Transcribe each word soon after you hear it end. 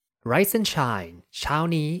Rise and Shine เช้า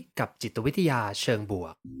นี้กับจิตวิทยาเชิงบว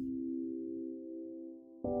ก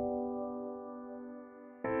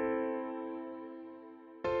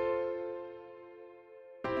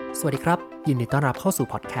สวัสดีครับยินดีต้อนรับเข้าสู่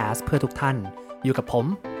พอดแคสต์เพื่อทุกท่านอยู่กับผม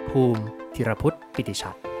ภูมิธีรพุทธปิติ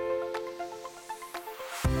ชัด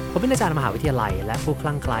ผมเป็นอาจารย์มหาวิทยาลัยและผู้ค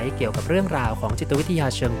ลั่งไคล้เกี่ยวกับเรื่องราวของจิตวิทยา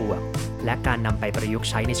เชิงบวกและการนำไปประยุกต์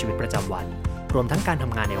ใช้ในชีวิตประจำวันรวมทั้งการท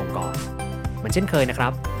ำงานในองค์กรเหมือนเช่นเคยนะค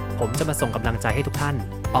รับผมจะมาส่งกำลังใจให้ทุกท่าน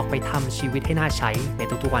ออกไปทำชีวิตให้น่าใช้ใน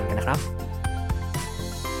ทุกๆวันกันนะครับ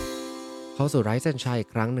เข้าสู่ Rise and Shine อีก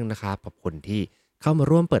ครั้งหนึ่งนะครับขอบคุณที่เข้ามา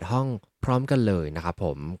ร่วมเปิดห้องพร้อมกันเลยนะครับผ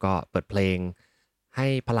มก็เปิดเพลงให้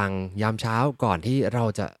พลังยามเช้าก่อนที่เรา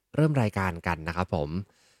จะเริ่มรายการกันนะครับผม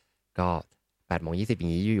ก็ 8:20 อย่า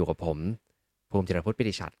งนี้อยู่กับผมภูมิธีรพุทธปิ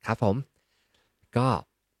ติชัดครับผมก็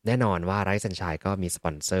แน่นอนว่า Rise and Shine ก็มีสป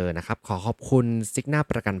อนเซอร์นะครับขอขอบคุณซิกนา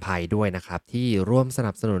ประกันภัยด้วยนะครับที่ร่วมส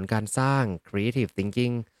นับสนุนการสร้าง Creative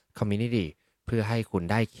Thinking Community เพื่อให้คุณ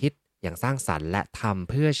ได้คิดอย่างสร้างสรรค์และทำ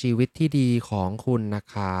เพื่อชีวิตที่ดีของคุณนะ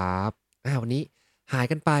ครับวันนี้หาย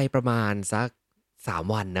กันไปประมาณสัก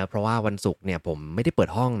3วันนะเพราะว่าวันศุกร์เนี่ยผมไม่ได้เปิด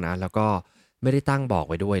ห้องนะแล้วก็ไม่ได้ตั้งบอก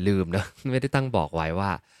ไว้ด้วยลืมนะ ไม่ได้ตั้งบอกไว้ว่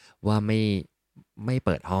าไม่เ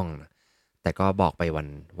ปิดห้องนะแต่ก็บอกไป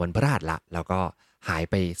วันพฤหัสละแล้วก็หาย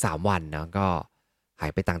ไป3วันนะก็หา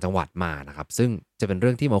ยไปต่างจังหวัดมานะครับซึ่งจะเป็นเ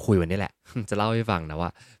รื่องที่มาคุยวันนี้แหละ จะเล่าให้ฟังนะว่า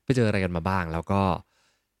ไปเจออะไรกันมาบ้างแล้วก็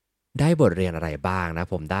ได้บทเรียนอะไรบ้างนะ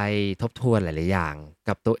ผมได้ทบทวนหลายๆอย่าง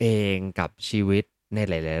กับตัวเองกับชีวิตใน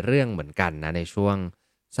หลายๆเรื่องเหมือนกันนะในช่วง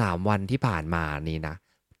3วันที่ผ่านมานี้นะ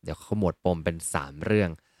เดี๋ยวขมวดปมเป็น3เรื่อง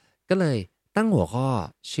ก็เลยตั้งหัวข้อ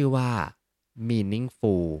ชื่อว่า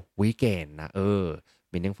meaningful weekend นะ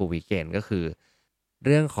meaningful weekend ก็คือเ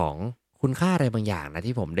รื่องของคุณค่าอะไรบางอย่างนะ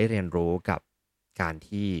ที่ผมได้เรียนรู้กับการ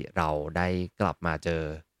ที่เราได้กลับมาเจอ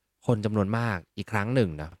คนจำนวนมากอีกครั้งหนึ่ง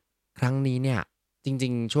นะครั้งนี้เนี่ยจริ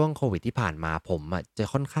งๆช่วงโควิดที่ผ่านมาผมจะ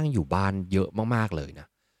ค่อนข้างอยู่บ้านเยอะมากๆเลยนะ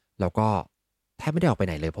แล้วก็แทบไม่ได้ออกไปไ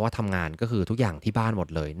หนเลยเพราะว่าทำงานก็คือทุกอย่างที่บ้านหมด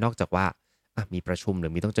เลยนอกจากว่ามีประชุมหรื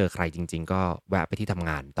อมีต้องเจอใครจริงๆก็แวะไปที่ทำ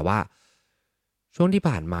งานแต่ว่าช่วงที่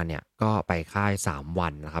ผ่านมาเนี่ยก็ไปค่าย3วั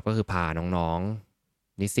นนะครับก็คือพาน้อง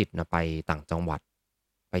ๆนิสิตนะไปต่างจังหวัด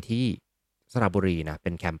ไปที่สระบุรีนะเป็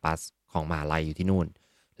นแคมปัสของมหาลัยอยู่ที่นู่น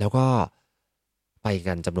แล้วก็ไป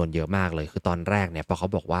กันจำนวนเยอะมากเลยคือตอนแรกเนี่ยพอเขา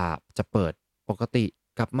บอกว่าจะเปิดปกติ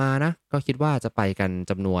กลับมานะก็คิดว่าจะไปกัน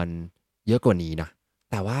จำนวนเยอะกว่านี้นะ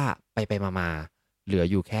แต่ว่าไปมาๆเหลือ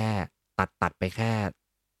อยู่แค่ตัดไปแค่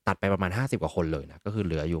ตัดไปประมาณ50กว่าคนเลยนะก็คือเ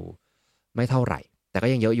หลืออยู่ไม่เท่าไหร่แต่ก็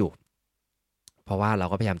ยังเยอะอยู่เพราะว่าเรา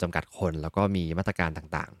ก็พยายามจำกัดคนแล้วก็มีมาตรการ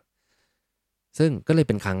ต่างๆซึ่งก็เลยเ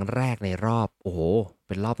ป็นครั้งแรกในรอบโอ้โหเ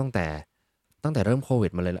ป็นรอบตั้งแต่เริ่มโควิ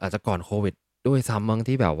ดมาเลยอาจจะก่อนโควิดด้วยซ้ำมั้ง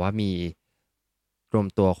ที่แบบว่ามีรวม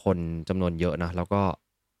ตัวคนจำนวนเยอะนะแล้วก็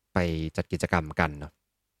ไปจัดกิจกรรมกันเนาะ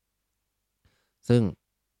ซึ่ง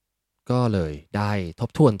ก็เลยได้ทบ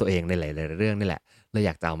ทวนตัวเองในหลายๆเรื่องนี่แหละเลยอย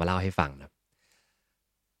ากจะเอามาเล่าให้ฟังนะ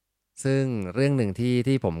ซึ่งเรื่องหนึ่ง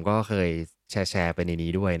ที่ผมก็เคยแชร์ไปใน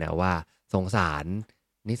นี้ด้วยนะว่าสงสาร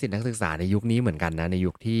นิสิตนักศึกษาในยุคนี้เหมือนกันนะใน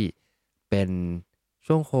ยุคที่เป็น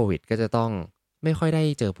ช่วงโควิดก็จะต้องไม่ค่อยได้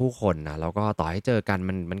เจอผู้คนนะแล้วก็ต่อให้เจอกัน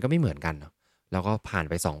มันก็ไม่เหมือนกันเนาะแล้วก็ผ่าน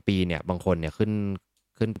ไป2ปีเนี่ยบางคนเนี่ย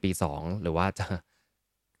ขึ้นปี2หรือว่าจะ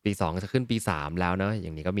ปี2จะขึ้นปี3แล้วเนาะอย่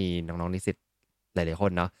างนี้ก็มีน้องๆนิสิตหลายๆค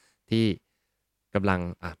นเนาะที่กำลัง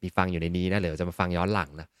มีฟังอยู่ในนี้นะเดี๋ยวจะมาฟังย้อนหลัง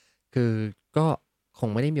นะคือก็คง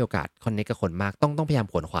ไม่ได้มีโอกาสคอนเนคกับคนมากต้องพยายาม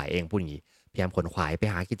ขวนขวายเองพูดอย่างงี้พยายามขวนขวายไป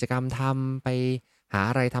หากิจกรรมทำไปหา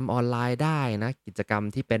อะไรทำออนไลน์ได้นะกิจกรรม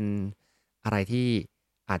ที่เป็นอะไรที่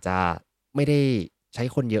อาจจะไม่ได้ใช้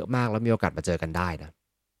คนเยอะมากแล้วมีโอกาสมาเจอกันได้นะ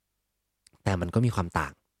แต่มันก็มีความต่า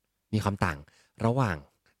งระหว่าง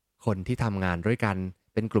คนที่ทำงานด้วยกัน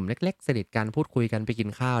เป็นกลุ่มเล็กๆสนิทกันพูดคุยกันไปกิน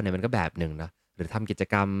ข้าวเนี่ยมันก็แบบหนึ่งนะหรือทำกิจ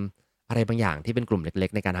กรรมอะไรบางอย่างที่เป็นกลุ่มเล็ก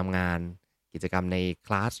ๆในการทำงานกิจกรรมในค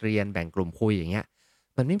ลาสเรียนแบ่งกลุ่มคุยอย่างเงี้ย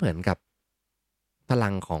มันไม่เหมือนกับพลั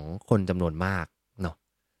งของคนจำนวนมากเนาะ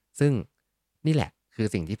ซึ่งนี่แหละคือ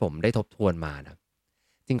สิ่งที่ผมได้ทบทวนมานะ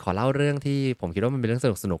จริงขอเล่าเรื่องที่ผมคิดว่ามันเป็นเรื่อง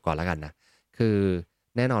สนุกๆก่อนแล้วกันนะคือ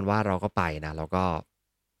แน่นอนว่าเราก็ไปนะแล้วก็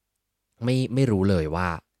ไม่รู้เลยว่า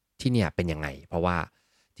ที่เนี่ยเป็นยังไงเพราะว่า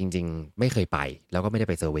จริงๆไม่เคยไปแล้วก็ไม่ได้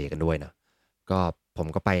ไปเซอร์เวย์กันด้วยเนาะก็ผม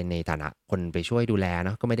ก็ไปในฐานะคนไปช่วยดูแลเน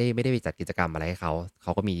าะก็ไม่ได้ไปจัดกิจกรรมอะไรให้เข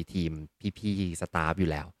าก็มีทีมพี่ๆสตาฟอยู่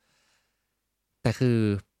แล้วแต่คือ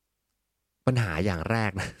ปัญหาอย่างแร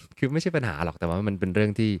กนะคือไม่ใช่ปัญหาหรอกแต่ว่ามันเป็นเรื่อ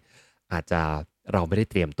งที่อาจจะเราไม่ได้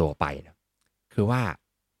เตรียมตัวไปนะคือว่า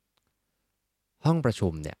ห้องประชุ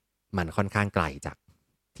มเนี่ยมันค่อนข้างไกลจาก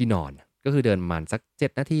ที่นอนก็คือเดินประมาณสัก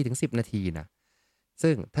7นาทีถึง10นาทีนะ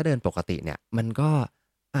ซึ่งถ้าเดินปกติเนี่ยมันก็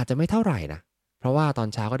อาจจะไม่เท่าไหร่นะ เพราะว่าตอน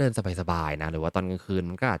เช้าก็เดินสบายๆนะหรือว่าตอนกลางคืน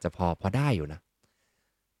มันก็อาจจะพอได้อยู่นะ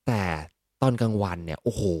แต่ตอนกลางวันเนี่ยโ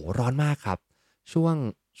อ้โฮร้อนมากครับช่วง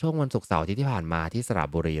ช่วงวันศุกร์เสาร์อาทิตย์ที่ผ่านมาที่สระ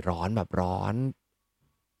บุรีร้อนแบบร้อน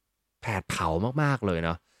แผดเผามากๆเลยเน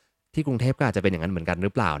าะที่กรุงเทพก็อาจจะเป็นอย่างนั้นเหมือนกันหรื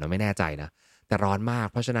อเปล่านะไม่แน่ใจนะแต่ร้อนมาก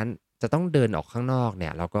เพราะฉะนั้นจะต้องเดินออกข้างนอกเนี่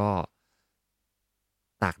ยแล้วก็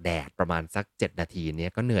ตากแดดประมาณสัก7นาทีเนี่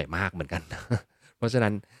ยก็เหนื่อยมากเหมือนกันเพราะฉะนั้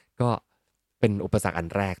นก็เป็นอุปสรรคอัน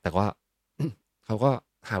แรกแต่ว่าเขาก็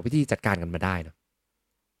หาวิธีจัดการกันมาได้เนาะ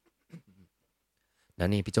แล้ว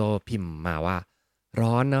นี่พี่โจพิมพ์มาว่า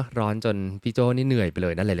ร้อนเนาะร้อนจนพี่โจนี่เหนื่อยไปเล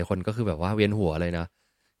ยนะหลายๆคนก็คือแบบว่าเวียนหัวเลยนะ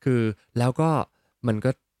คือแล้วก็มันก็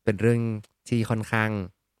เป็นเรื่องที่ค่อนข้าง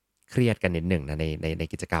เครียดกันนิดหนึ่งนะใน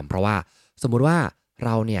กิจกรรมเพราะว่าสมมุติว่าเร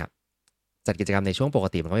าเนี่ยจัดกิจกรรมในช่วงปก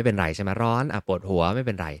ติมันก็ไม่เป็นไรใช่ไหมร้อนปวดหัวไม่เ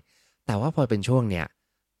ป็นไรแต่ว่าพอเป็นช่วงเนี่ย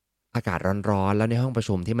อากาศร้อนๆแล้วในห้องประ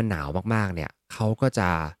ชุมที่มันหนาวมากๆเนี่ยเขาก็จะ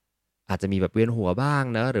อาจจะมีแบบเวียนหัวบ้าง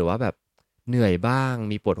เนอะหรือว่าแบบ เหนื่อยบ้าง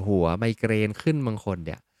มีปวดหัวไมเกรนขึ้นบางคนเ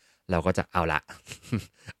นี่ยเราก็จะเอาละ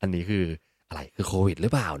อันนี้คืออะไรคือโควิดหรื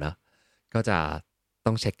อเปล่าเนาะก็จะ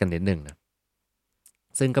ต้องเช็คกันนิดหนึ่งนะ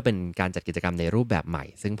ซึ่งก็เป็นการจัดกิจกรรมในรูปแบบใหม่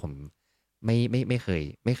ซึ่งผมไ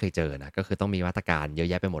ม่เคยเจอนะก็คือต้องมีมาตรการเยอะ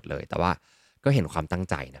แยะไปหมดเลยแต่ว่าก็เห็นความตั้ง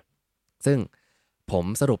ใจนะซึ่งผม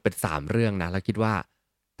สรุปเป็น3เรื่องนะแล้วคิดว่า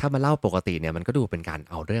ถ้ามาเล่าปกติเนี่ยมันก็ดูเป็นการ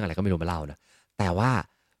เอาเรื่องอะไรก็ไม่รู้มาเล่านะแต่ว่า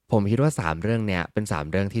ผมคิดว่า3เรื่องเนี้ยเป็น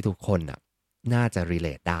3เรื่องที่ทุกคนน่ะ น่าจะ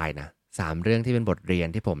relate ได้นะ3เรื่องที่เป็นบทเรียน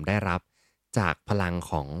ที่ผมได้รับจากพลัง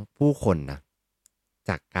ของผู้คนนะจ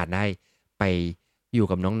ากการได้ไปอยู่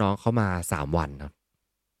กับน้องๆเข้ามา3วันนะ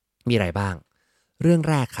มีอะไรบ้างเรื่อง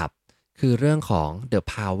แรกครับคือเรื่องของ the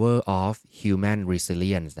power of human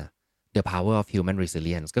resilience นะ the power of human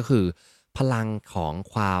resilience ก็คือพลังของ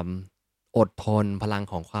ความอดทนพลัง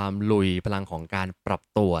ของความลุยพลังของการปรับ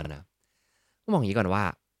ตัวนะต้องบอกอย่างนี้ก่อนว่า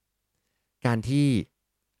การที่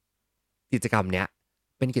กิจกรรมเนี้ย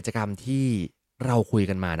เป็นกิจกรรมที่เราคุย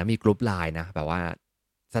กันมานะมีกรุ๊ป LINE นะแบบว่า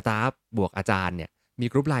สตาฟบวกอาจารย์เนี่ยมี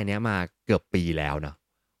กรุ๊ป LINE เนี้ยมาเกือบปีแล้วเนาะ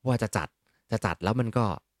ว่าจะจัดแล้วมันก็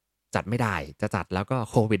จัดไม่ได้จะจัดแล้วก็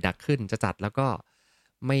โควิดหนักขึ้นจะจัดแล้วก็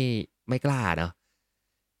ไม่ไม่กล้าเนาะ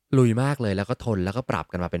ลุยมากเลยแล้วก็ทนแล้วก็ปรับ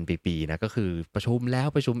กันมาเป็นปีๆนะก็คือประชุมแล้ว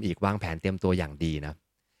ประชุมอีกวางแผนเตรียมตัวอย่างดีนะ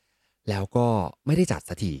แล้วก็ไม่ได้จัด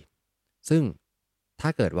สักทีซึ่งถ้า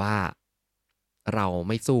เกิดว่า เราไ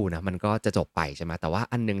ม่สู้นะมันก็จะจบไปใช่ไหมแต่ว่า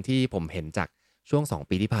อันหนึ่งที่ผมเห็นจากช่วง2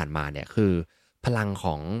ปีที่ผ่านมาเนี่ยคือพลังข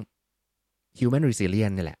อง human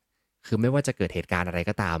resilience เนี่ยแหละคือไม่ว่าจะเกิดเหตุการณ์อะไร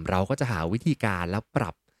ก็ตามเราก็จะหาวิธีการแล้วป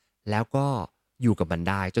รับแล้วก็อยู่กับมัน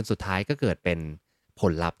ได้จนสุดท้ายก็เกิดเป็นผ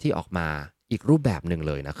ลลัพธ์ที่ออกมาอีกรูปแบบหนึ่ง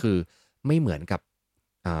เลยนะคือไม่เหมือนกับ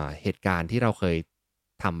เหตุการณ์ที่เราเคย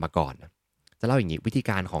ทำมาก่อนนะจะเล่าอย่างนี้วิธี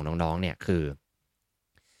การของน้องๆเนี่ยคือ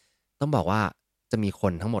ต้องบอกว่า จะมีค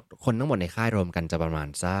นทั้งหมดในค่ายรวมกันจะประมาณ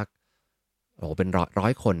สักโอ้โหเป็นร้อ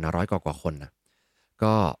ยคนนะร้อยกว่าคนนะ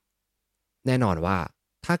ก็แน่นอนว่า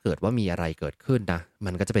ถ้าเกิดว่ามีอะไรเกิดขึ้นนะ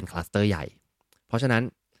มันก็จะเป็นคลัสเตอร์ใหญ่เพราะฉะนั้น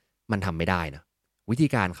มันทำไม่ได้นะวิธี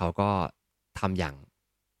การเขาก็ทำอย่าง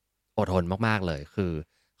อดทนมากๆเลยคือ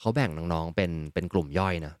เขาแบ่งน้องๆเป็นกลุ่มย่อ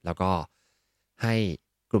ยนะแล้วก็ให้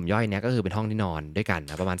กลุ่มย่อยเนี้ยก็คือเป็นห้องที่นอนด้วยกัน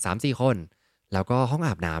นะประมาณ3-4คนแล้วก็ห้องอ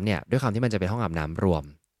าบน้ำเนี่ยด้วยความที่มันจะเป็นห้องอาบน้ำร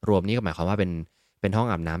วมนี่ก็หมายความว่าเป็นห้อง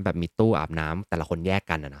อาบน้ำแบบมีตู้อาบน้ำแต่ละคนแยก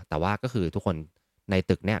กันนะแต่ว่าก็คือทุกคนใน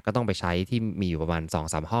ตึกเนี่ยก็ต้องไปใช้ที่มีอยู่ประมาณ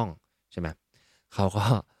2-3ห้องใช่ไหมเขาก็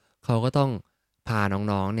เขาก็ต้องพา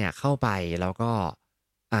น้องๆเนี่ยเข้าไปแล้วก็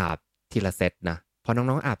อาบทีละเซตนะพอ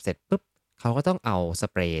น้องๆอาบเสร็จปุ๊บเขาก็ต้องเอาส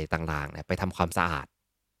เปรย์ต่างๆเนี่ยไปทำความสะอาด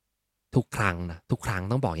ทุกครั้งนะทุกครั้ง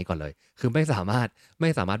ต้องบอกอย่างนี้ก่อนเลยคือไม่สามาร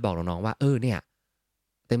ถบอกน้องๆว่าเนี่ย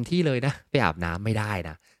เต็มที่เลยนะไปอาบน้ำไม่ได้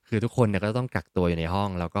นะคือทุกคนเนี่ยก็ต้องกักตัวอยู่ในห้อง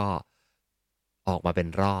แล้วก็ ออกมาเป็น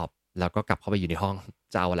รอบแล้วก็กลับเข้าไปอยู่ในห้อง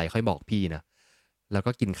จะเอาอะไรค่อยบอกพี่นะแล้ว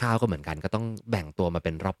ก็กินข้าวก็เหมือนกันก็ต้องแบ่งตัวมาเ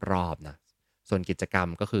ป็นรอบๆนะส่วนกิจกรรม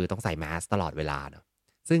ก็คือต้องใส่แมสตลอดเวลาเนาะ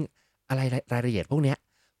ซึ่งอะไรรายละเอียดพวกเนี้ย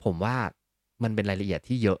ผมว่ามันเป็นรายละเอียด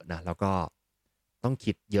ที่เยอะนะแล้วก็ต้อง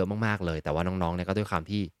คิดเยอะมากๆเลยแต่ว่าน้องๆเนี่ยก็ด้วยความ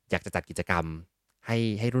ที่อยากจะจัดกิจกรรม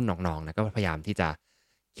ให้รุ่นน้องๆนะก็พยายามที่จะ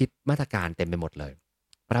คิดมาตรการเต็มไปหมดเลย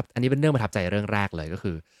อันนี้เป็นเรื่องประทับใจเรื่องแรกเลยก็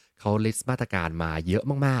คือเขาลิสต์มาตรการมาเยอะ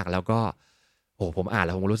มากๆแล้วก็ โอ้โฮผมอ่านแ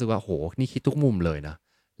ล้วผมก็รู้สึกว่าโอ้โฮนี่คิดทุกมุมเลยนะ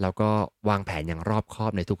แล้วก็วางแผนอย่างรอบคอ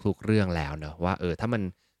บในทุกๆเรื่องแล้วเนาะว่าถ้ามัน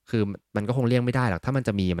คือมันก็คงเลี่ยงไม่ได้หรอกถ้ามันจ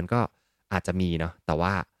ะมีมันก็อาจจะมีเนาะแต่ว่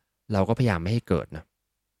าเราก็พยายามไม่ให้เกิดนะ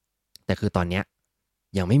แต่คือตอนเนี้ย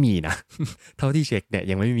ยังไม่มีนะเท่าที่เช็กเนี่ย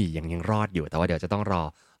ยังไม่มียังรอดอยู่แต่ว่าเดี๋ยวจะต้อง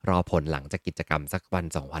รอผลหลังจากกิจกรรมสักวัน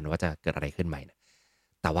2วันว่าจะเกิดอะไรขึ้นใหม่นะ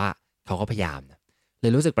แต่ว่าเขาก็พยายามนะเล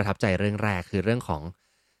ยรู้สึกประทับใจเรื่องแรกคือเรื่องของ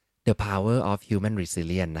The Power of Human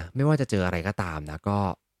Resilience นะไม่ว่าจะเจออะไรก็ตามนะก็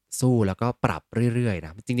สู้แล้วก็ปรับเรื่อยๆน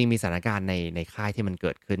ะจริงๆมีสถานการณ์ในค่ายที่มันเ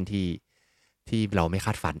กิดขึ้นที่เราไม่ค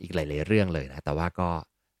าดฝันอีกหลายๆเรื่องเลยนะแต่ว่าก็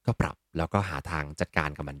ปรับแล้วก็หาทางจัดการ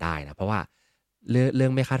กับมันได้นะเพราะว่าเรื่อ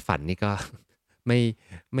งไม่คาดฝันนี่ก็ไม่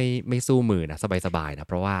ไม่สู้มือนะสบายๆนะ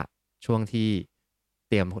เพราะว่าช่วงที่เ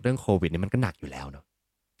ตรียมเรื่องโควิดนี่มันก็หนักอยู่แล้วเนาะ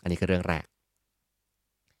อันนี้คือเรื่องแรก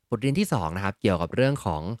บทเรียนที่2นะครับเกี่ยวกับเรื่องข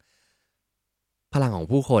องพลังของ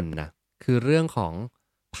ผู้คนนะคือเรื่องของ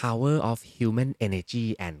power of human energy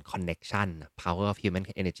and connection power of human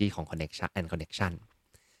energy ของ connection and connection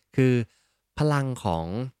คือพลังของ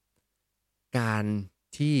การ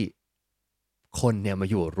ที่คนเนี่ยมา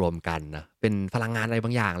อยู่รวมกันนะเป็นพลังงานอะไรบ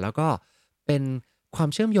างอย่างแล้วก็เป็นความ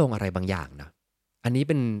เชื่อมโยงอะไรบางอย่างนะอันนี้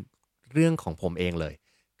เป็นเรื่องของผมเองเลย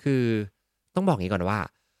คือต้องบอกงี้ก่อนว่า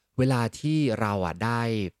เวลาที่เราได้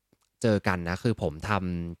เจอกันนะคือผมท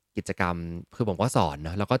ำกิจกรรมคือผมก็สอนน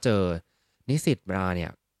ะแล้วก็เจอนิสิตมาเนี่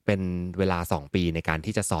ยเป็นเวลา2ปีในการ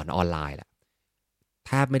ที่จะสอนออนไลน์แหละแ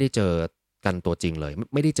ทบไม่ได้เจอกันตัวจริงเลย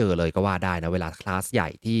ไม่ได้เจอเลยก็ว่าได้นะเวลาคลาสใหญ่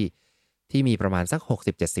ที่มีประมาณสัก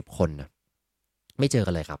60-70คนนะไม่เจอ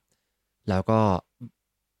กันเลยครับแล้วก็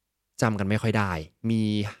จำกันไม่ค่อยได้มี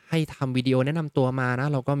ให้ทำวิดีโอแนะนำตัวมานะ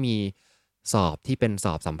แล้วก็มีสอบที่เป็นส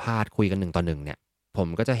อบสัมภาษณ์คุยกัน1 ต่อ 1เนี่ยผม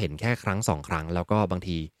ก็จะเห็นแค่ครั้ง2 ครั้งแล้วก็บาง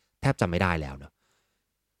ทีแทบจำไม่ได้แล้วเนาะ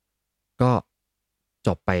ก็จ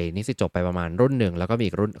บไปนิสิตจบไปประมาณรุ่น1แล้วก็มี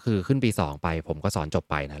อีกรุ่นคือขึ้นปี2ไปผมก็สอนจบ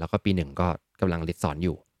ไปนะแล้วก็ปี1ก็กำลังสอนอ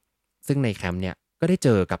ยู่ซึ่งในแคมป์เนี่ยก็ได้เจ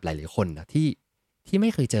อกับหลายๆคนนะที่ไม่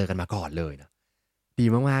เคยเจอกันมาก่อนเลยนะดี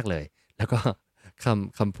มากๆเลยแล้วก็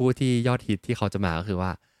คำพูดที่ยอดฮิตที่เขาจะมาก็คือว่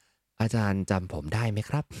าอาจารย์จำผมได้ไหม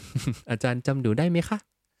ครับ อาจารย์จำหนูได้ไหมคะ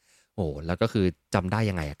โอ้แล้วก็คือจำได้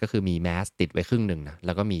ยังไงก็คือมีแมสติดไว้ครึ่งหนึ่งนะแ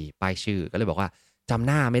ล้วก็มีป้ายชื่อก็เลยบอกว่าจำห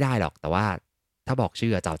น้าไม่ได้หรอกแต่ว่าถ้าบอกชื่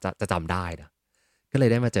อจะจำได้นะก็เลย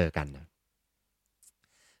ได้มาเจอกันนะ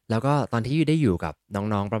แล้วก็ตอนที่ได้อยู่กับ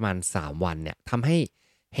น้องๆประมาณ3 วันเนี่ยทำให้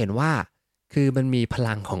เห็นว่าคือมันมีพ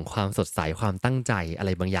ลังของความสดใสความตั้งใจอะไร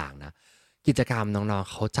บางอย่างนะกิจกรรมน้อง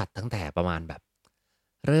ๆเขาจัดตั้งแต่ประมาณแบบ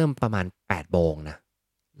เริ่มประมาณ8 โมงนะ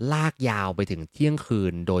ลากยาวไปถึงเที่ยงคื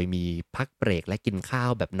นโดยมีพักเบรกและกินข้าว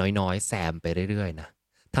แบบน้อยๆแซมไปเรื่อยๆนะ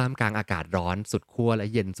ท่ามกลางอากาศร้อนสุดขั้วและ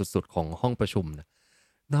เย็นสุดๆของห้องประชุมนะ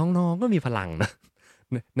น้องๆก็มีพลังนะ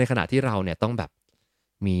ในขณะที่เราเนี่ยต้องแบบ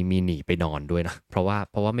มีหนีไปนอนด้วยนะเพราะ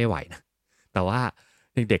ว่าไม่ไหวนะแต่ว่า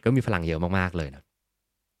เด็กๆก็มีพลังเยอะมากๆเลยนะ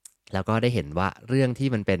แล้วก็ได้เห็นว่าเรื่องที่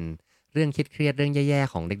มันเป็นเรื่องเครียดๆเรื่องแย่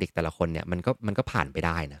ๆของเด็กๆแต่ละคนเนี่ยมันก็ผ่านไปไ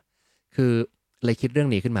ด้นะคือเลยคิดเรื่อง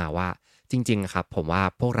นี้ขึ้นมาว่าจริงๆครับผมว่า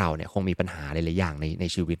พวกเราเนี่ยคงมีปัญหาหลายๆอย่างใน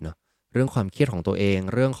ชีวิตเนาะเรื่องความเครียดของตัวเอง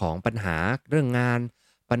เรื่องของปัญหาเรื่องงาน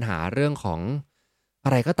ปัญหาเรื่องของอ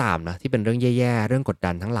ะไรก็ตามนะที่เป็นเรื่องแย่ๆเรื่องกด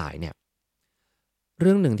ดันทั้งหลายเนี่ย เ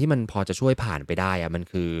รื่องหนึ่งที่มันพอจะช่วยผ่านไปได้อะมัน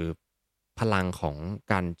คือพลังของ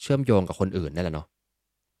การเชื่อมโยงกับคนอื่นนั่นแหละเนาะ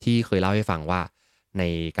ที่เคยเล่าให้ฟังว่าใน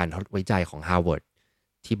การทดวิจัยของ Harvard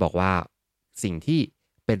ที่บอกว่าสิ่งที่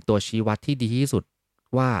เป็นตัวชี้วัดที่ดีที่สุด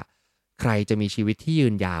ว่าใครจะมีชีวิตที่ยื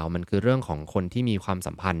นยาวมันคือเรื่องของคนที่มีความ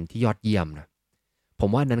สัมพันธ์ที่ยอดเยี่ยมนะผม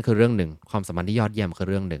ว่านั้นคือเรื่องหนึ่งความสัมพันธ์ที่ยอดเยี่ยมคือ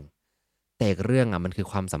เรื่องหนึ่งแต่อีกเรื่องอะมันคือ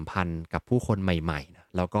ความสัมพันธ์กับผู้คนใหม่ๆนะ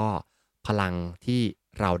แล้วก็พลังที่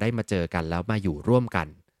เราได้มาเจอกันแล้วมาอยู่ร่วมกัน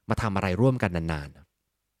มาทำอะไรร่วมกันนาน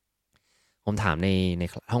ๆผมถามใน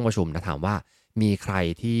ห้องประชุมนะถามว่ามีใคร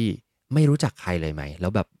ที่ไม่รู้จักใครเลยไหมแล้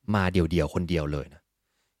วแบบมาเดี่ยวๆคนเดียวเลยนะ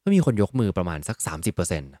ก็มีคนยกมือประมาณสัก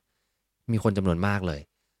30%นต์มีคนจำนวนมากเลย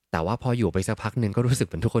แต่ว่าพออยู่ไปสักพักหนึ่งก็รู้สึกเ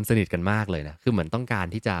หมือนทุกคนสนิทกันมากเลยนะคือเหมือนต้องการ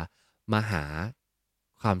ที่จะมาหา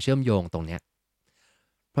ความเชื่อมโยงตรงเนี้ย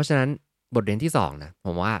เพราะฉะนั้นบทเรียนที่2นะผ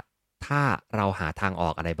มว่าถ้าเราหาทางออ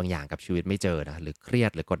กอะไรบางอย่างกับชีวิตไม่เจอนะหรือเครีย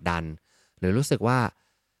ดหรือกดดันหรือรู้สึกว่า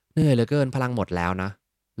เหนื่อยเหลือเกินพลังหมดแล้วนะ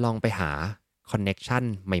ลองไปหาคอนเน็กชัน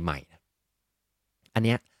ใหม่ๆนะอันเ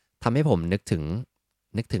นี้ยทำให้ผมนึก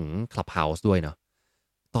ถึง Clubhouse ด้วยเนาะ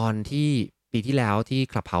ตอนที่ปีที่แล้วที่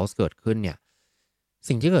Clubhouse เกิดขึ้นเนี่ย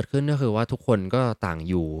สิ่งที่เกิดขึ้นก็คือว่าทุกคนก็ต่าง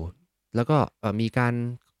อยู่แล้วก็มีการ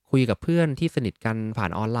คุยกับเพื่อนที่สนิทกันผ่า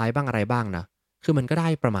นออนไลน์บ้างอะไรบ้างนะคือมันก็ได้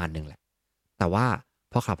ประมาณหนึ่งแหละแต่ว่า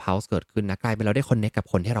พอ Clubhouse เกิดขึ้นนะกลายเป็นเราได้คอนเน็กกับ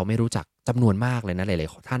คนที่เราไม่รู้จักจำนวนมากเลยนะหลาย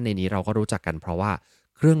ๆท่านในนี้เราก็รู้จักกันเพราะว่า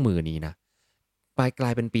เครื่องมือนี้นะกลา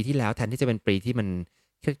ยเป็นปีที่แล้วแทนที่จะเป็นปีที่มัน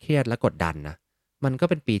เครียดๆและกดดันนะมันก็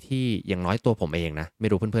เป็นปีที่อย่างน้อยตัวผมเองนะไม่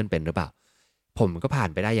รู้เพื่อนๆเป็นหรือเปล่าผมก็ผ่าน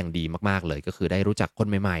ไปได้อย่างดีมากๆเลยก็คือได้รู้จักคน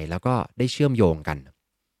ใหม่ๆแล้วก็ได้เชื่อมโยงกัน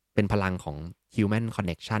เป็นพลังของ human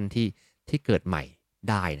connection ที่เกิดใหม่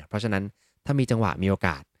ได้นะเพราะฉะนั้นถ้ามีจังหวะมีโอก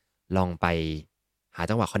าสลองไปหา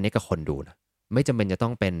จังหวะ connect กับคนดูนะไม่จำเป็นจะต้อ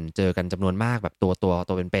งเป็นเจอกันจำนวนมากแบบตั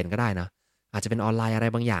วเป็นๆก็ได้นะอาจจะเป็นออนไลน์อะไร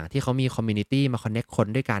บางอย่างที่เขามี community มา connect คน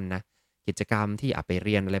ด้วยกันนะกิจกรรมที่ไปเ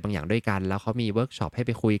รียนอะไรบางอย่างด้วยกันแล้วเขามีเวิร์กช็อปให้ไ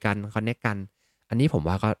ปคุยกัน connect กัน อันนี้ผม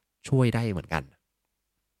ว่าก็ช่วยได้เหมือนกัน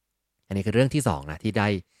อันนี้คือเรื่องที่2นะที่ไ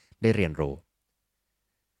ด้เรียนรู้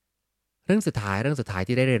เรื่องสุดท้าย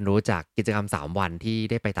ที่ได้เรียนรู้จากกิจกรรม3วันที่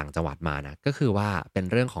ได้ไปต่างจังหวัดมานะก็คือว่าเป็น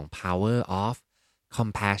เรื่องของ power of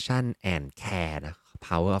compassion and care นะ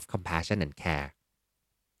power of compassion and care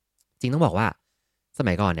จริงต้องบอกว่าส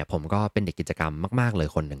มัยก่อนเนี่ยผมก็เป็นเด็กกิจกรรมมากๆเลย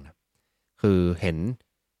คนหนึ่งนะคือเห็น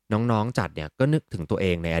น้องๆจัดเนี่ยก็นึกถึงตัวเอ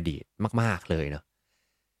งในอดีตมากๆเลยเนาะ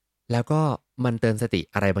แล้วก็มันเตือนสติ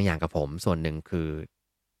อะไรบางอย่างกับผมส่วนหนึ่งคือ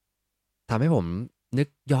ทำให้ผมนึก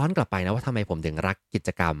ย้อนกลับไปนะว่าทำไมผมถึงรักกิจ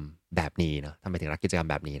กรรมแบบนี้เนาะทำไมถึงรักกิจกรรม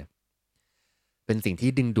แบบนี้นะเป็นสิ่งที่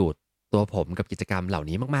ดึงดูดตัวผมกับกิจกรรมเหล่า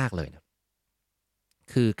นี้มากๆเลยนะ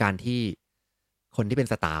คือการที่คนที่เป็น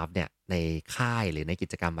สตาฟเนี่ยในค่ายหรือในกิ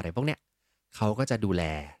จกรรมอะไรพวกเนี้ยเขาก็จะดูแล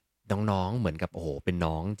น้องๆเหมือนกับโอ้โหเป็น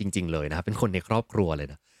น้องจริงๆเลยนะเป็นคนในครอบครัวเลย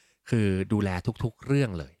นะคือดูแลทุกๆเรื่อ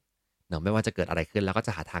งเลยเนาะไม่ว่าจะเกิดอะไรขึ้นแล้วก็จ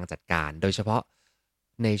ะหาทางจัดการโดยเฉพาะ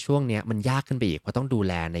ในช่วงเนี้ยมันยากขึ้นไปอีกเพราะต้องดู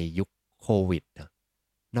แลในยุคโควิดนะ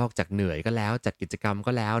นอกจากเหนื่อยก็แล้วจัดกิจกรรม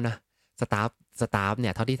ก็แล้วนะสตาฟสตาฟเนี่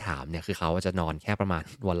ยเท่าที่ถามเนี่ยคือเขาจะนอนแค่ประมาณ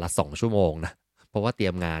วันละ2 ชั่วโมงนะเพราะว่าเตรี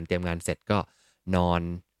ยมงานเสร็จก็นอน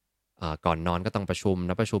ก่อนนอนก็ต้องประชุม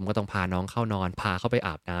นะประชุมก็ต้องพาน้องเข้านอนพาเข้าไปอ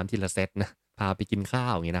าบน้ำทีละเซตนะพาไปกินข้า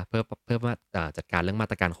วอย่างนี้นะเพื่อว่าจัดการเรื่องมา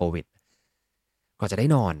ตรการโควิดกว่าจะได้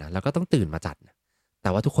นอนนะแล้วก็ต้องตื่นมาจัดนะแต่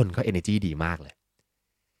ว่าทุกคนก็ energy ดีมากเลย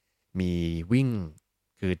มีวิ่ง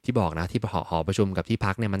คือที่บอกนะที่หอประชุมกับที่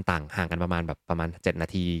พักเนี่ยมันต่างห่างกันประมาณ7 นา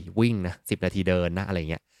ทีวิ่งนะ10 นาทีเดินนะอะไร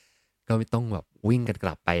เงี้ยก็ต้องแบบวิ่งกันก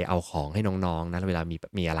ลับไปเอาของให้น้องๆนะเวลา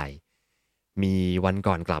มีอะไรมีวัน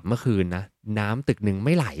ก่อนกลับเมื่อคืนนะน้ำตึกหนึ่งไ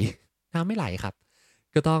ม่ไหล น้ำไม่ไหลครับ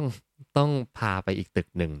ก็ต้องพาไปอีกตึก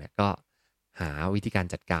หนึ่งเนี่ยก็หาวิธีการ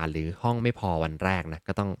จัดการหรือห้องไม่พอวันแรกนะ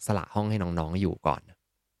ก็ต้องสละห้องให้น้องๆอยู่ก่อน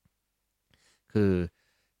คือ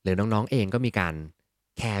หรือน้องๆเองก็มีการ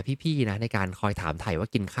แคร์พี่ๆนะในการคอยถามไถ่ว่า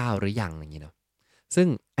กินข้าวหรือยังอย่างนี้เนาะซึ่ง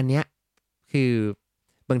อันเนี้ยคือ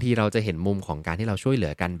บางทีเราจะเห็นมุมของการที่เราช่วยเหลื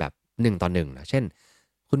อกันแบบ1 ต่อ 1นะเช่น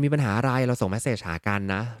คุณมีปัญหาอะไรเราส่งเมสเสจหากัน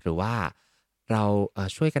นะหรือว่าเรา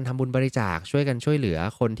ช่วยกันทำบุญบริจาคช่วยกันช่วยเหลือ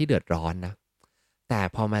คนที่เดือดร้อนนะแต่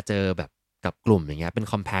พอมาเจอแบบกับกลุ่มอย่างเงี้ยเป็น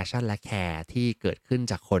compassion และ care ที่เกิดขึ้น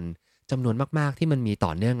จากคนจำนวนมากๆที่มันมีต่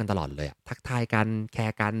อเนื่องกันตลอดเลยอะทักทายกันแค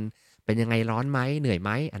ร์กันเป็นยังไงร้อนไหมเหนื่อยไหม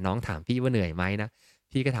น้องถามพี่ว่าเหนื่อยไหมนะ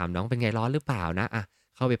พี่ก็ถามน้องเป็นไงร้อนหรือเปล่านะ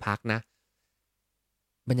เข้าไปพักนะ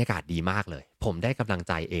บรรยากาศดีมากเลยผมได้กำลังใ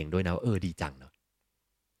จเองด้วยนะว่าดีจังเนาะ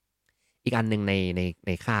อีกอันหนึ่งใ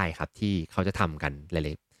นค่ายครับที่เขาจะทำกันหล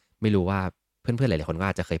ายๆไม่รู้ว่าเพื่อนๆหลายๆคนก็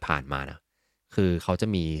อาจจะเคยผ่านมานะคือเขาจะ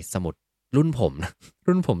มีสมุดรุ่นผมนะ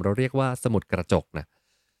รุ่นผมเราเรียกว่าสมุดกระจกนะ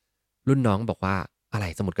รุ่นน้องบอกว่าอะไร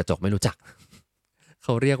สมุดกระจกไม่รู้จักเข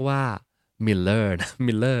าเรียกว่ามิลเลอร์นะ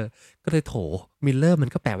มิลเลอร์ก็เลยโถมิลเลอร์มัน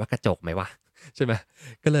ก็แปลว่ากระจกไหมวะใช่ไหม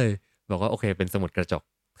ก็เลยบอกว่าโอเคเป็นสมุดกระจก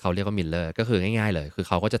เขาเรียกว่ามิลเลอร์ก็คือง่ายๆเลยคือเ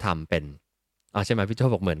ขาก็จะทำเป็นใช่ไหมพี่โจ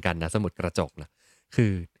บอกเหมือนกันนะสมุดกระจกนะคื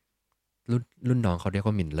อรุ่นน้องเขาเรียก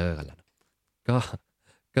ว่ามิลเลอร์กันแล้วนะก็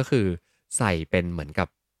ก็คือใส่เป็นเหมือนกับ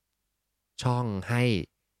ช่องให้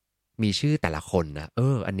มีชื่อแต่ละคนนะ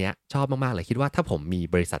อันเนี้ยชอบมากๆเลยคิดว่าถ้าผมมี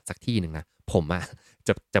บริษัทสักที่หนึ่งนะผม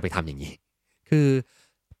จะไปทำอย่างนี้คือ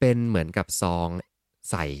เป็นเหมือนกับซอง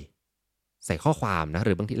ใส่ใส่ข้อความนะห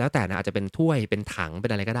รือบางทีแล้วแต่นะอาจจะเป็นถ้วยเป็นถังเป็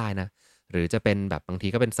นอะไรก็ได้นะหรือจะเป็นแบบบางที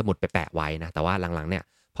ก็เป็นสมุดไปแปะไว้นะแต่ว่าหลังๆเนี่ย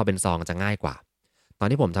พอเป็นซองจะง่ายกว่าตอน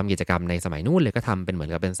ที่ผมทำกิจกรรมในสมัยนู้นเลยก็ทำเป็นเหมือ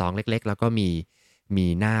นกับเป็นซองเล็กๆแล้วก็มี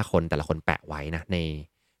หน้าคนแต่ละคนแปะไว้นะ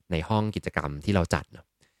ในห้องกิจกรรมที่เราจัดนะ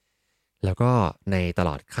แล้วก็ในตล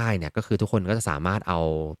อดค่ายเนี่ยก็คือทุกคนก็จะสามารถเอา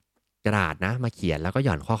กระดาษนะมาเขียนแล้วก็ห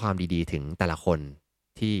ย่อนข้อความดีๆถึงแต่ละคน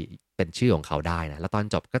ที่เป็นชื่อของเขาได้นะแล้วตอน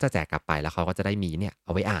จบก็จะแจกกลับไปแล้วเขาก็จะได้มีเนี่ยเอ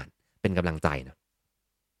าไว้อ่านเป็นกำลังใจนะ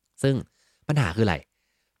ซึ่งปัญหาคืออะไร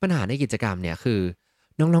ปัญหาในกิจกรรมเนี่ยคือ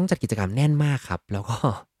น้องๆจัดกิจกรรมแน่นมากครับแล้วก็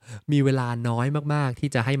มีเวลาน้อยมากๆที่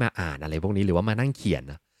จะให้มาอ่านอะไรพวกนี้หรือว่ามานั่งเขียน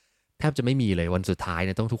นะแทบจะไม่มีเลยวันสุดท้ายเ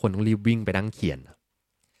นี่ยทุกคนต้องรีบวิ่งไปนั่งเขียน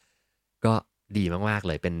ก็ดีมากๆเ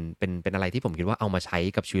ลยเป็นอะไรที่ผมคิดว่าเอามาใช้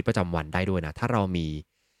กับชีวิตประจำวันได้ด้วยนะถ้าเรามี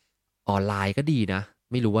ออนไลน์ก็ดีนะ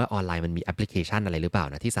ไม่รู้ว่าออนไลน์มันมีแอปพลิเคชันอะไรหรือเปล่า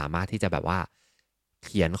นะที่สามารถที่จะแบบว่าเ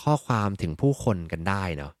ขียนข้อความถึงผู้คนกันได้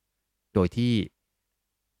เนาะโดยที่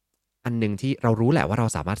อันหนึงที่เรารู้แหละว่าเรา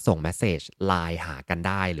สามารถส่งเมสเสจไลน์หากันไ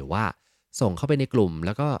ด้หรือว่าส่งเข้าไปในกลุ่มแ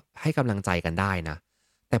ล้วก็ให้กำลังใจกันได้นะ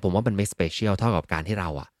แต่ผมว่ามันไม่สเปเชียลเท่ากับการที่เรา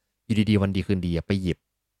อยู่ดีๆวันดีคืนดีไปหยิบ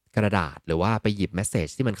กระดาษหรือว่าไปหยิบเมสเสจ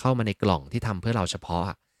ที่มันเข้ามาในกล่องที่ทำเพื่อเราเฉพาะ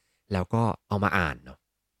แล้วก็เอามาอ่านเนาะ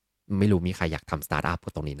ไม่รู้มีใครอยากทำสตาร์ทอัพ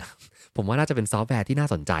ตรงนี้นะผมว่าน่าจะเป็นซอฟต์แวร์ที่น่า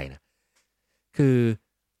สนใจนะคือ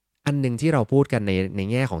อันหนึงที่เราพูดกันใน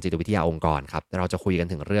แง่ของจิตวิทยาองค์กรครับเราจะคุยกัน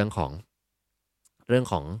ถึงเรื่องขอ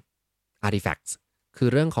งartifacts คือ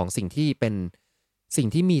เรื่องของสิ่งที่เป็น สิ่ง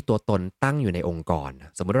ที่มีตัวตนตั้งอยู่ในองค์กร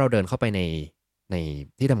สมมุติเราเดินเข้าไปใน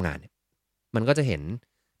ที่ทำงานเนี่ยมันก็จะเห็น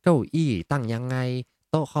เก้าอี้ตั้งยังไง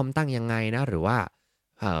โต๊ะคอมตั้งยังไงนะหรือว่า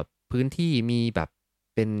พื้นที่มีแบบ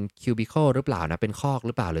เป็นคิวบิเคิลหรือเปล่านะเป็นคอกห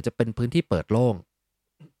รือเปล่าหรือจะเป็นพื้นที่เปิดโล่ง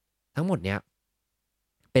ทั้งหมดเนี้ย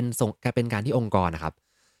เป็นการที่องค์กรนะครับ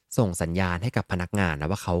ส่งสัญญาณให้กับพนักงานนะ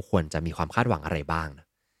ว่าเขาควรจะมีความคาดหวังอะไรบ้างนะ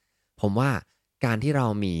ผมว่าการที่เรา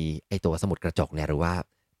มีไอตัวสมุดกระจกเนี่ยหรือว่า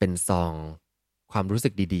เป็นซองความรู้สึ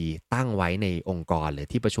กดีๆตั้งไว้ในองค์กรหรือ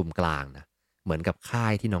ที่ประชุมกลางนะเหมือนกับค่า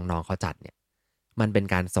ยที่น้องๆเขาจัดเนี่ยมันเป็น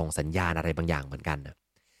การส่งสัญญาณอะไรบางอย่างเหมือนกันนะ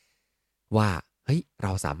ว่าเฮ้ยเร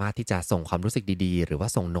าสามารถที่จะส่งความรู้สึกดีๆหรือว่า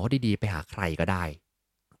ส่งโน้ตดีๆไปหาใครก็ได้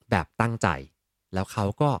แบบตั้งใจแล้วเขา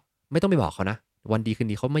ก็ไม่ต้องไปบอกเขานะวันดีคืน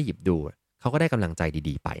ดีเขาไม่หยิบดูเขาก็ได้กำลังใจ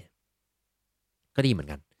ดีๆไปก็ดีเหมือน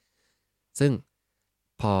กันซึ่ง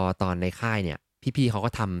พอตอนในค่ายเนี่ยพี่ๆเขาก็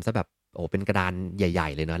ทำซะแบบโอ้เป็นกระดานใหญ่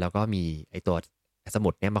ๆเลยเนาะแล้วก็มีไอตัวสมุ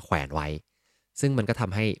ดเนี่ยมาแขวนไว้ซึ่งมันก็ท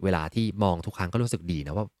ำให้เวลาที่มองทุกครั้งก็รู้สึกดีน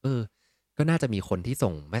ะว่าก็น่าจะมีคนที่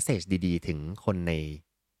ส่งเมสเซจดีๆถึงคนใน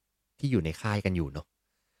ที่อยู่ในค่ายกันอยู่เนาะ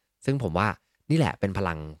ซึ่งผมว่านี่แหละเป็นพ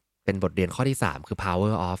ลังเป็นบทเรียนข้อที่3คือ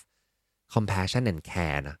power of compassion and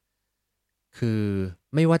care นะคือ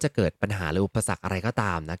ไม่ว่าจะเกิดปัญหาหรืออุปสรรคอะไรก็ต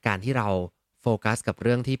ามนะการที่เราโฟกัสกับเ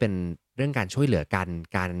รื่องที่เป็นเรื่องการช่วยเหลือกัน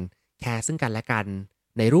การแคร์ซึ่งกันและกัน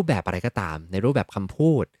ในรูปแบบอะไรก็ตามในรูปแบบคำ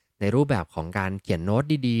พูดในรูปแบบของการเขียนโน้ต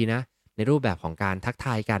ดีๆนะในรูปแบบของการทักท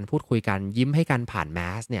ายกันพูดคุยกันยิ้มให้กันผ่านแม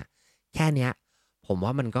สเนี่ยแค่เนี้ยผมว่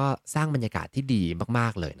ามันก็สร้างบรรยากาศที่ดีมา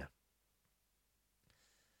กๆเลยนะ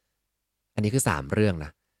อันนี้คือ3เรื่องน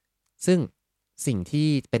ะซึ่งสิ่งที่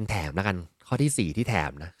เป็นแถมแล้วกันข้อที่4ที่แถ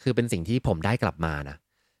มนะคือเป็นสิ่งที่ผมได้กลับมานะ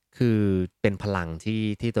คือเป็นพลัง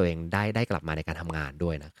ที่ตัวเองได้กลับมาในการทำงานด้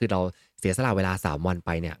วยนะคือเราเสียสละเวลา3วันไป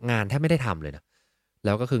เนี่ยงานแทบไม่ได้ทำเลยนะแ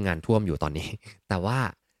ล้วก็คืองานท่วมอยู่ตอนนี้แต่ว่า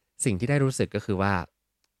สิ่งที่ได้รู้สึกก็คือว่า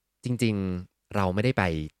จริงๆเราไม่ได้ไป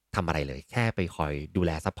ทำอะไรเลยแค่ไปคอยดูแ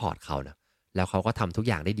ลซัพพอร์ตเขานะแล้วเขาก็ทำทุก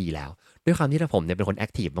อย่างได้ดีแล้วด้วยความที่ผมเนี่ยเป็นคนแอ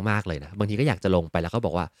คทีฟมากๆเลยนะบางทีก็อยากจะลงไปแล้วก็บ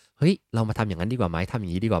อกว่าเฮ้ยเรามาทำอย่างนั้นดีกว่าไหมทำอย่า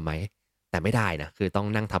งนี้ดีกว่าไหมแต่ไม่ได้นะคือต้อง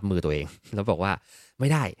นั่งทับมือตัวเองแล้วบอกว่าไม่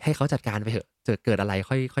ได้ให้เขาจัดการไปเถอะเกิดอะไร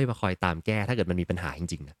ค่อยมาคอยตามแก้ถ้าเกิดมันมีปัญหาจ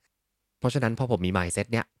ริงๆนะเพราะฉะนั้นพอผมมี mindset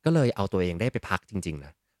เนี้ยก็เลยเอาตัวเองได้ไปพักจริงๆน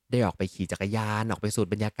ะได้ออกไปขี่จักรยานออกไปสูด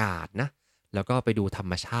บรรยากาศนะแล้วก็ไปดูธร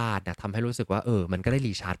รมชาตินะทำให้รู้สึกว่ามันก็ได้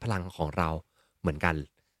รีชาร์จพลังของเราเหมือนกัน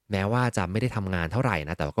แม้ว่าจะไม่ได้ทำงานเท่าไหร่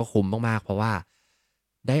นะแต่ก็คุ้มมากๆเพราะว่า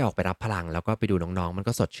ได้ออกไปรับพลังแล้วก็ไปดูน้องๆมัน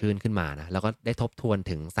ก็สดชื่นขึ้นมานะแล้วก็ได้ทบทวน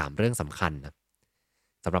ถึง3เรื่องสำคัญนะ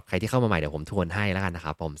สำหรับใครที่เข้ามาใหม่เดี๋ยวผมทวนให้แล้วกันนะค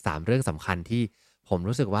รับผม3เรื่องสำคัญที่ผม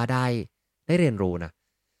รู้สึกว่าได้เรียนรู้นะ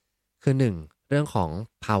คือ1เรื่องของ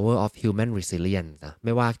power of human resilience นะไ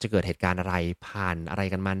ม่ว่าจะเกิดเหตุการณ์อะไรผ่านอะไร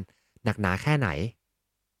กันมันหนักหนาแค่ไหน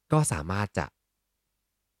ก็สามารถจะ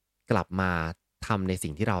กลับมาทำในสิ่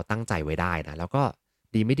งที่เราตั้งใจไว้ได้นะแล้วก็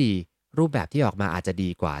ดีไม่ดีรูปแบบที่ออกมาอาจจะดี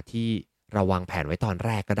กว่าที่เราวางแผนไว้ตอนแ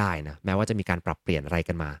รกก็ได้นะแม้ว่าจะมีการปรับเปลี่ยนอะไร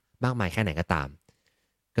กันมามากมายแค่ไหนก็ตาม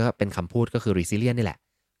ก็เป็นคำพูดก็คือ resilient นี่แหละ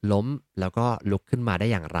ล้มแล้วก็ลุกขึ้นมาได้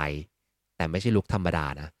อย่างไรแต่ไม่ใช่ลุกธรรมดา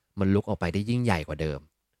นะมันลุกออกไปได้ยิ่งใหญ่กว่าเดิม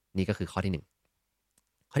นี่ก็คือข้อที่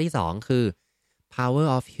1ข้อที่2คือ power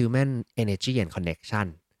of human energy and connection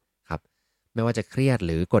ครับไม่ว่าจะเครียดห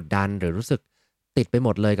รือกดดันหรือรู้สึกติดไปหม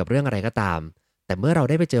ดเลยกับเรื่องอะไรก็ตามแต่เมื่อเรา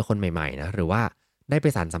ได้ไปเจอคนใหม่ๆนะหรือว่าได้ไป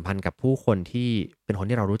สานสัมพันธ์กับผู้คนที่เป็นคน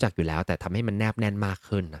ที่เรารู้จักอยู่แล้วแต่ทำให้มันแนบแน่นมาก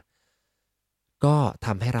ขึ้นนะก็ท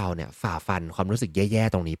ำให้เราเนี่ยฝ่าฟันความรู้สึกแย่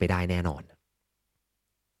ๆตรงนี้ไปได้แน่นอน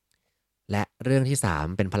และเรื่องที่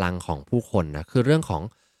3เป็นพลังของผู้คนนะคือเรื่องของ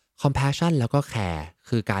compassion แล้วก็ care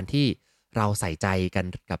คือการที่เราใส่ใจกัน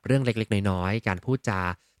กับเรื่องเล็กๆน้อยๆการพูดจา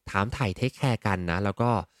ถามไถ่เทคแคร์กันนะแล้วก็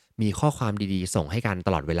มีข้อความดีๆส่งให้กันต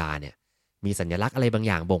ลอดเวลาเนี่ยมีสัญลักษณ์อะไรบางอ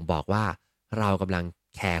ย่างบ่งบอกว่าเรากำลัง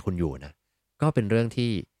แคร์คุณอยู่นะก็เป็นเรื่อง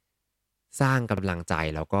ที่สร้างกำลังใจ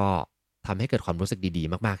แล้วก็ทำให้เกิดความรู้สึกดี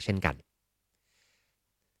ๆมากๆเช่นกัน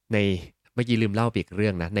ในเมื่อกี้ลืมเล่าไปอีกเรื่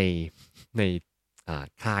องนะใน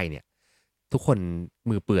ค่ายเนี่ยทุกคน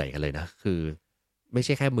มือเปื่อยกันเลยนะคือไม่ใ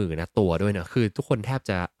ช่แค่มือนะตัวด้วยนะคือทุกคนแทบ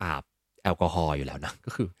จะอาบแอลกอฮอล์อยู่แล้วนะก็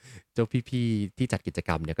คือเจ้าพี่ๆที่จัดกิจก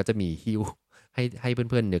รรมเนี่ยก็จะมีหิ้วให้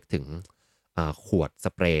เพื่อนๆนึกถึงขวดส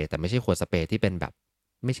เปรย์แต่ไม่ใช่ขวดสเปรย์ที่เป็นแบบ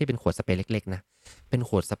ไม่ใช่เป็นขวดสเปรย์เล็กๆนะเป็น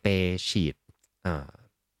ขวดสเปรย์ฉีดอ่า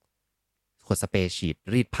ขวดสเปรย์ฉีด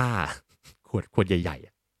รีดผ้าขวดใหญ่ๆอ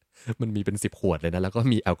ะมันมีเป็น10ขวดเลยนะแล้วก็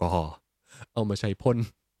มีแอลกอฮอล์เอามาใช้พ่น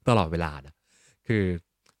ตลอดเวลานะคือ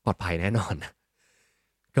ปลอดภัยแน่นอนนะ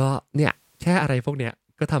ก็เนี่ยแค่อะไรพวกเนี้ย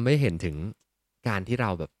ก็ทำให้เห็นถึงการที่เรา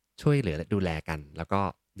แบบช่วยเหลือและดูแลกันแล้วก็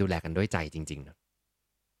ดูแลกันด้วยใจจริงๆนะ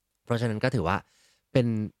เพราะฉะนั้นก็ถือว่าเป็น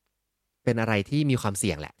เป็นอะไรที่มีความเ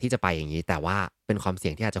สี่ยงแหละที่จะไปอย่างนี้แต่ว่าเป็นความเสี่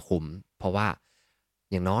ยงที่อาจจะคุ้มเพราะว่า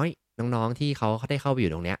อย่างน้อยน้องๆที่เขาได้เข้าไปอ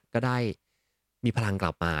ยู่ตรงเนี้ยก็ได้มีพลังก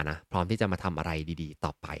ลับมานะพร้อมที่จะมาทำอะไรดีๆต่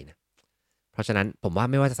อไปนะเพราะฉะนั้นผมว่า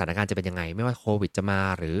ไม่ว่าสถานการณ์จะเป็นยังไงไม่ว่าโควิดจะมา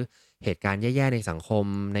หรือเหตุการณ์แย่ๆในสังคม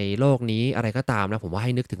ในโลกนี้อะไรก็ตามนะผมว่าใ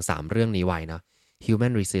ห้นึกถึง3เรื่องนี้ไว้นะ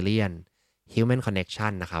human resilience human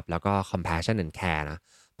connection นะครับแล้วก็ compassion and care นะ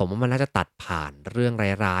ผมว่ามันน่าจะตัดผ่านเรื่อง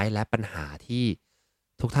ร้ายๆและปัญหาที่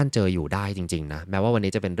ทุกท่านเจออยู่ได้จริงๆนะแม้ว่าวัน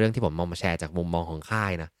นี้จะเป็นเรื่องที่ผมมาแชร์จากมุมมองของค่า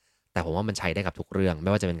ยนะแต่ผมว่ามันใช้ได้กับทุกเรื่องไ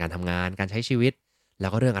ม่ว่าจะเป็นการทำงานการใช้ชีวิตแล้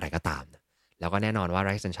วก็เรื่องอะไรก็ตามนะแล้วก็แน่นอนว่า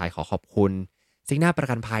Rise and Shine ขอขอบคุณซิกนาประ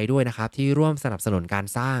กันภัยด้วยนะครับที่ร่วมสนับสนุนการ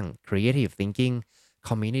สร้าง Creative Thinking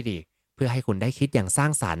Community เพื่อให้คุณได้คิดอย่างสร้า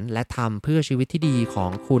งสรรค์และทำเพื่อชีวิตที่ดีขอ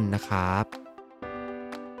งคุณนะครับ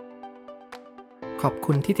ขอบ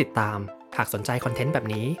คุณที่ติดตาม หากสนใจคอนเทนต์แบบ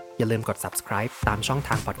นี้อย่าลืมกด subscribe ตามช่องท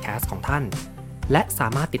าง podcast ของท่าน และสา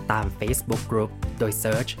มารถติดตาม Facebook Group โดย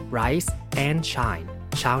search Rise and Shine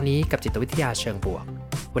เช้านี้กับจิตวิทยาเชิงบวก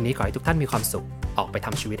วันนี้ขอให้ทุกท่านมีความสุข ออกไปท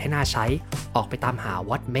ำชีวิตให้น่าใช้ ออกไปตามหา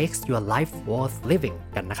what makes your life worth living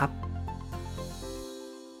กันนะครับ